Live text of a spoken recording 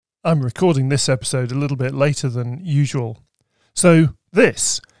I'm recording this episode a little bit later than usual. So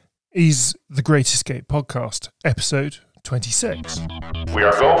this is the Great Escape Podcast, episode 26. We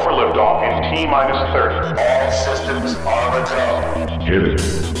are go for liftoff in T-minus 30. All systems are a go. Hit it.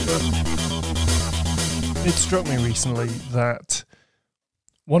 It struck me recently that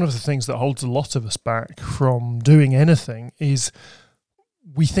one of the things that holds a lot of us back from doing anything is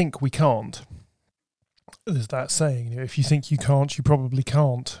we think we can't. There's that saying, if you think you can't, you probably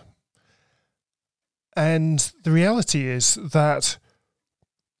can't. And the reality is that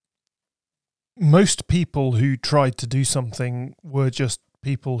most people who tried to do something were just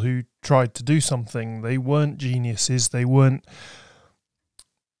people who tried to do something. They weren't geniuses. They weren't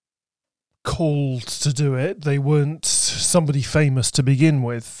called to do it. They weren't somebody famous to begin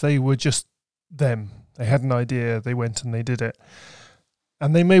with. They were just them. They had an idea. They went and they did it.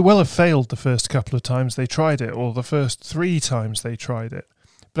 And they may well have failed the first couple of times they tried it, or the first 3 times they tried it.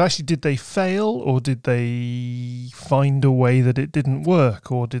 But actually, did they fail, or did they find a way that it didn't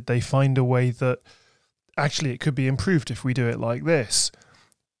work, or did they find a way that actually it could be improved if we do it like this?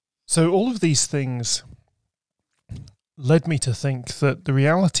 So all of these things led me to think that the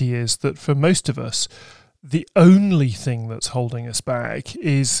reality is that for most of us, the only thing that's holding us back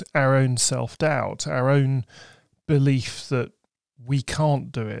is our own self-doubt, our own belief that we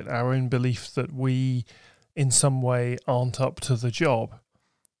can't do it, our own belief that we in some way aren't up to the job.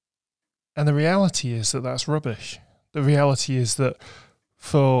 And the reality is that that's rubbish. The reality is that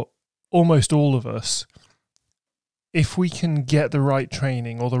for almost all of us, if we can get the right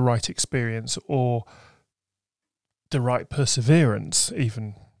training or the right experience or the right perseverance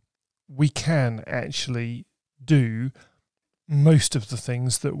even, we can actually do most of the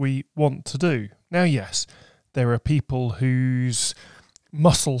things that we want to do. Now, yes, there are people whose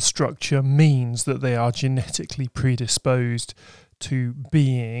muscle structure means that they are genetically predisposed to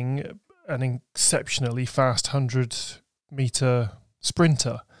being an exceptionally fast 100-meter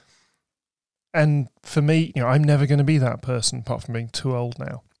sprinter. And for me, I'm never going to be that person, apart from being too old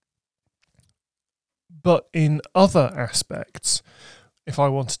now. But in other aspects, if I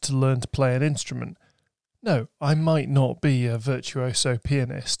wanted to learn to play an instrument, no, I might not be a virtuoso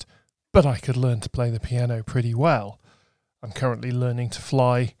pianist, but I could learn to play the piano pretty well. I'm currently learning to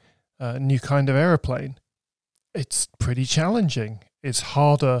fly a new kind of aeroplane. It's pretty challenging. It's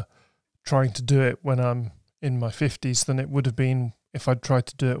harder trying to do it when I'm in my 50s than it would have been if I'd tried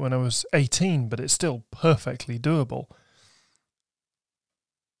to do it when I was 18, but it's still perfectly doable.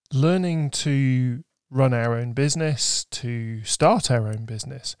 Learning to run our own business, to start our own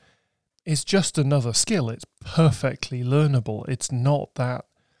business, is just another skill. It's perfectly learnable. It's not that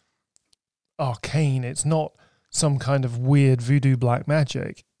arcane. It's not some kind of weird voodoo black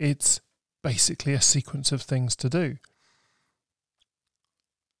magic. It's basically a sequence of things to do.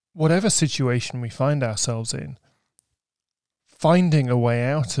 Whatever situation we find ourselves in, finding a way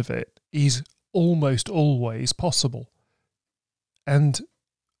out of it is almost always possible. And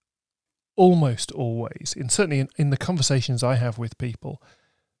almost always, certainly in the conversations I have with people,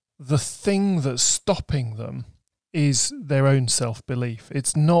 the thing that's stopping them is their own self-belief.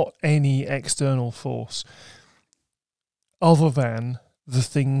 It's not any external force other than the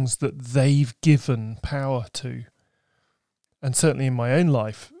things that they've given power to. And certainly in my own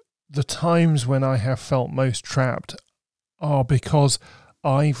life, the times when I have felt most trapped are because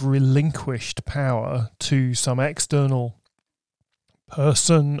I've relinquished power to some external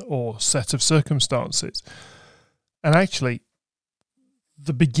person or set of circumstances. And actually,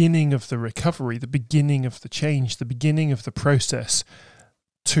 the beginning of the recovery, the beginning of the change, the beginning of the process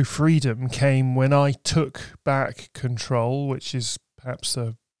to freedom came when I took back control, which is perhaps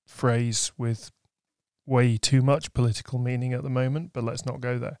a phrase with way too much political meaning at the moment, but let's not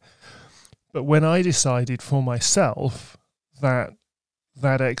go there. But when I decided for myself that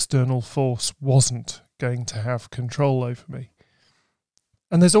that external force wasn't going to have control over me.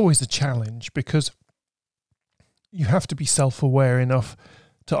 And there's always a challenge because you have to be self-aware enough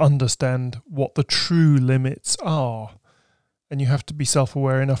to understand what the true limits are. And you have to be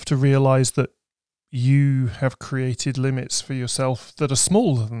self-aware enough to realize that you have created limits for yourself that are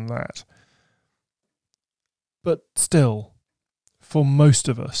smaller than that. But still, for most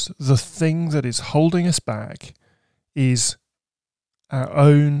of us, the thing that is holding us back is our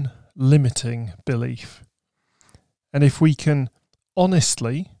own limiting belief. And if we can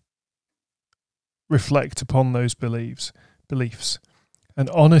honestly reflect upon those beliefs, and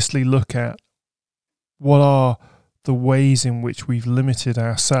honestly look at what are the ways in which we've limited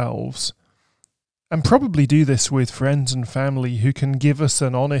ourselves, and probably do this with friends and family who can give us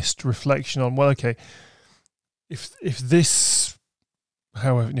an honest reflection on, well, okay, if this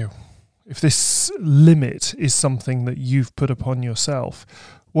however, if this limit is something that you've put upon yourself,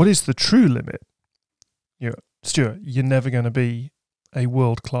 what is the true limit? Stuart, you're never going to be a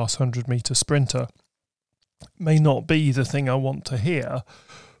world-class 100-metre sprinter. May not be the thing I want to hear,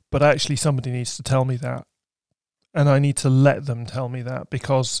 but actually somebody needs to tell me that. And I need to let them tell me that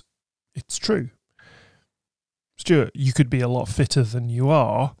because it's true. Stuart, you could be a lot fitter than you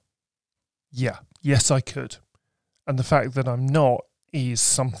are. Yeah, yes, I could. And the fact that I'm not is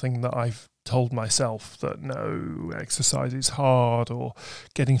something that I've told myself, that no, exercise is hard, or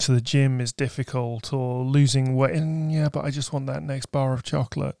getting to the gym is difficult, or losing weight, and yeah, but I just want that next bar of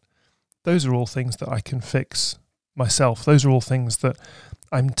chocolate. Those are all things that I can fix myself. Those are all things that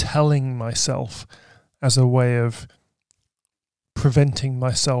I'm telling myself as a way of preventing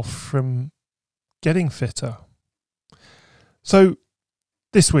myself from getting fitter. So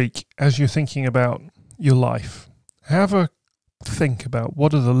this week, as you're thinking about your life, have a think about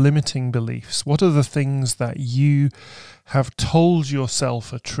what are the limiting beliefs, what are the things that you have told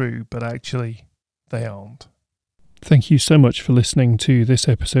yourself are true, but actually they aren't. Thank you so much for listening to this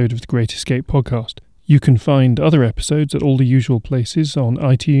episode of the Great Escape podcast. You can find other episodes at all the usual places on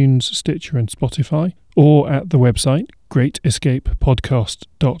iTunes, Stitcher and Spotify, or at the website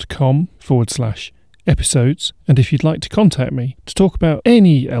greatescapepodcast.com/episodes. And if you'd like to contact me to talk about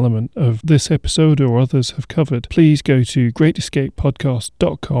any element of this episode or others have covered, please go to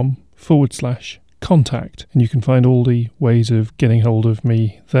greatescapepodcast.com/contact, and you can find all the ways of getting hold of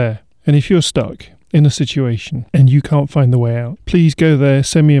me there. And if you're stuck in a situation and you can't find the way out, please go there,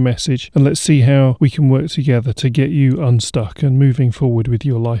 send me a message, and let's see how we can work together to get you unstuck and moving forward with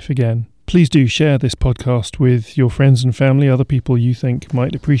your life again. Please do share this podcast with your friends and family, other people you think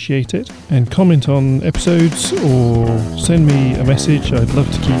might appreciate it, and comment on episodes or send me a message. I'd love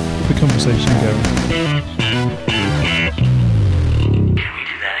to keep the conversation going.